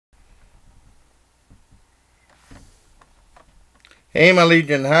Hey my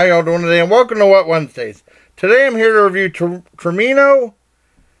Legion, how y'all doing today? And welcome to What Wednesdays. Today I'm here to review Trimino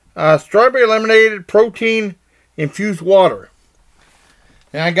Strawberry Lemonade Protein Infused Water.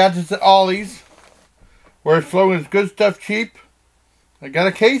 And I got this at Ollie's, where it's flowing as good stuff cheap. I got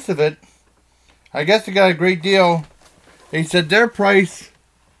a case of it. I guess I got a great deal. They said their price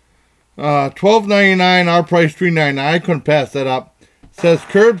 $12.99, our price $3.99. I couldn't pass that up. It says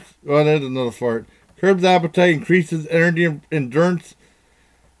curbs, well there's another for it. Curbs appetite, increases energy and endurance,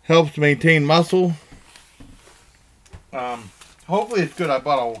 helps maintain muscle. Hopefully it's good. I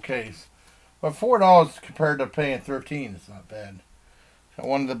bought a whole case. But $4 compared to paying $13 is not bad. Got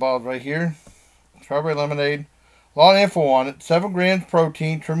one of the bottles right here. Strawberry lemonade. A lot of info on it. 7 grams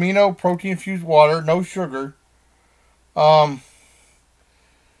protein. Trimino protein infused water. No sugar.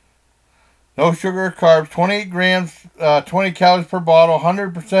 No sugar or carbs. 28 grams, 20 calories per bottle.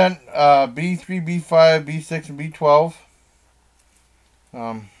 100% B3, B5, B6, and B12.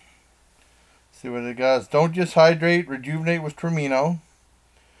 See what it does. Don't just hydrate. Rejuvenate with Trimino.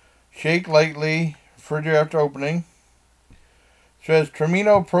 Shake lightly. Refrigerate after opening. It says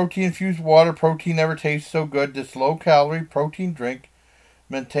Trimino protein infused water. Protein never tastes so good. This low calorie protein drink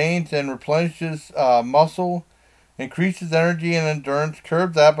maintains and replenishes muscle. Increases energy and endurance,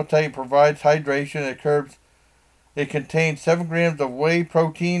 curbs appetite, provides hydration. It contains 7 grams of whey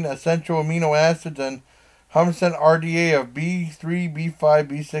protein, essential amino acids, and 100% RDA of B3, B5,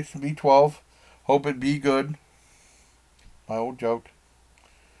 B6, and B12. Hope it be good. My old joke.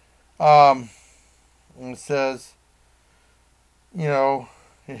 And it says, it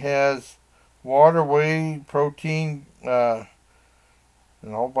has water, whey, protein, and a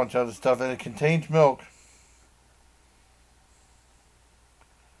whole bunch of other stuff, and it contains milk.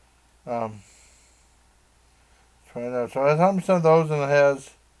 Try it out. So it has 100% of those, and it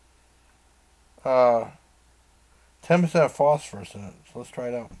has 10% phosphorus in it. So let's try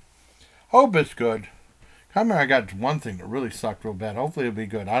it out. Hope it's good. I remember I got one thing that really sucked real bad. Hopefully it'll be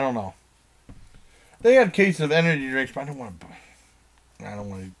good. I don't know. They had cases of energy drinks, but I don't want to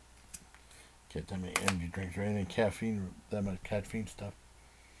get that many energy drinks or anything that much caffeine stuff.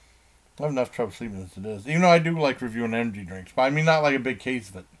 I have enough trouble sleeping as it is. Even though I do like reviewing energy drinks, but I mean not like a big case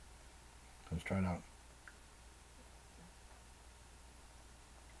of it. Let's try it out.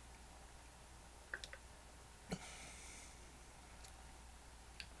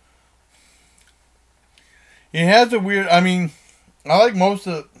 It has a weird, I like most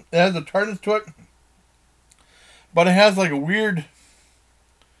of it has a tartness to it, but it has like a weird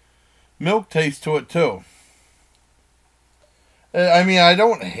milk taste to it too. I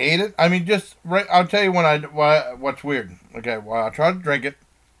don't hate it. Just right. I'll tell you what's weird. Okay, well, I'll try to drink it.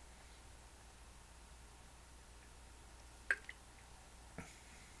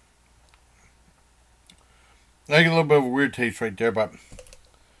 I get a little bit of a weird taste right there, but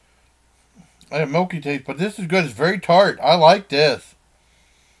I have milky taste. But this is good. It's very tart. I like this.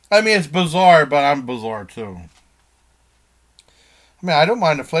 It's bizarre, but I'm bizarre too. I don't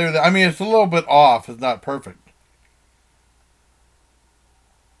mind the flavor. It's a little bit off. It's not perfect.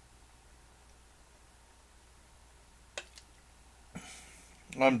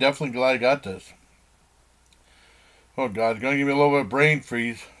 I'm definitely glad I got this. Oh God, it's gonna give me a little bit of brain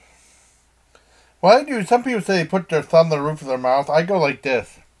freeze. What I do, some people say they put their thumb on the roof of their mouth. I go like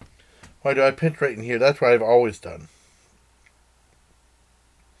this. Why do I pinch right in here? That's what I've always done.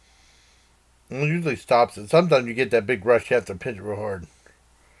 And it usually stops it. Sometimes you get that big rush, you have to pinch it real hard.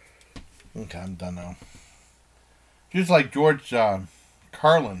 Okay, I'm done now. Just like George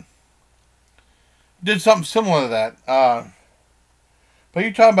Carlin did something similar to that. But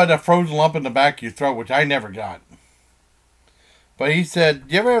you're talking about that frozen lump in the back of your throat, which I never got. But he said,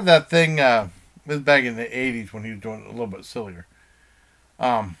 do you ever have that thing, this was back in the 80s when he was doing it a little bit sillier.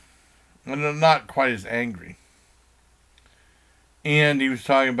 And not quite as angry. And he was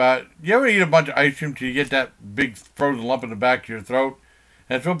talking about, you ever eat a bunch of ice cream till you get that big frozen lump in the back of your throat?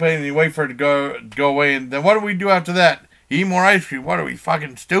 And it's real pain, and you wait for it to go away, and then what do we do after that? Eat more ice cream. What are we,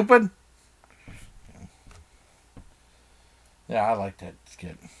 fucking stupid? Yeah, I like that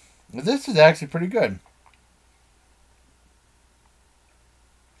skit. But this is actually pretty good.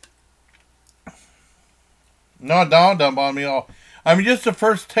 No, don't bother me at all. Just the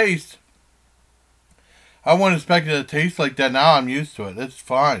first taste. I wasn't expecting it to taste like that. Now I'm used to it. It's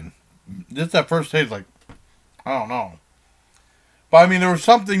fine. Just that first taste, like, I don't know. But there was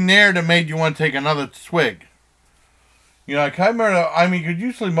something there that made you want to take another swig. I kind of remember, because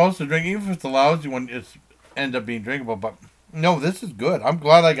usually most of the drink, even if it's a lousy one, it's end up being drinkable. But no, this is good. I'm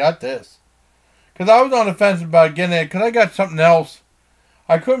glad I got this. Because I was on the fence about getting it, because I got something else.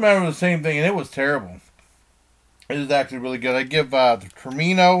 I couldn't remember the same thing, and it was terrible. It is actually really good. I give the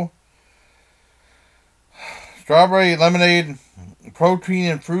Trimino strawberry lemonade protein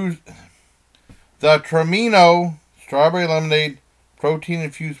infused. The Trimino strawberry lemonade protein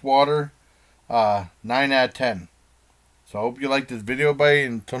infused water 9 out of 10. So I hope you liked this video, buddy.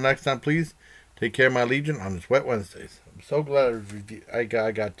 Until next time, please take care of my Legion on this Wet Wednesdays. I'm so glad I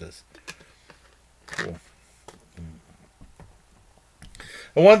got this. Cool.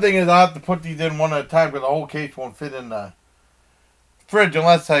 And one thing is I'll have to put these in one at a time because the whole case won't fit in the fridge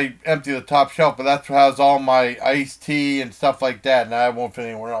unless I empty the top shelf. But that's what has all my iced tea and stuff like that. And I won't fit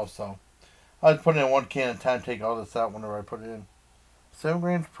anywhere else. So I'll just put it in one can at a time, take all this out whenever I put it in. 7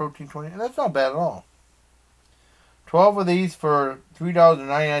 grams of protein, 20. And that's not bad at all. 12 of these for $3.99.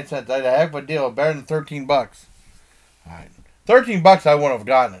 I had a heck of a deal. Better than 13 bucks. Alright. 13 bucks I wouldn't have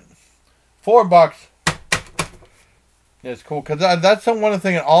gotten it. 4 bucks. Yeah, it's cool. Because that's one of the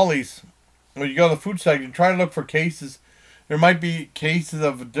things at Ollie's. When you go to the food section, try to look for cases. There might be cases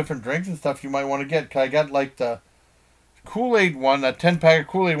of different drinks and stuff you might want to get. Because I got like the Kool-Aid one, a 10-pack of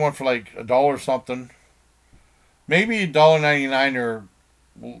Kool-Aid one for like $1 something. Maybe $1.99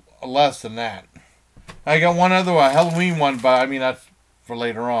 or less than that. I got one other one, a Halloween one, but I mean that's for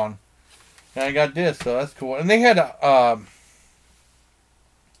later on. And I got this, so that's cool. And they had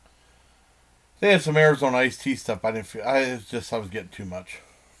some Arizona iced tea stuff. I was getting too much.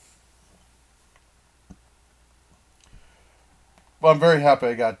 But I'm very happy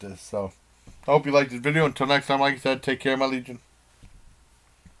I got this. So I hope you liked this video. Until next time, like I said, take care, my Legion.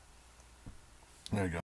 There you go.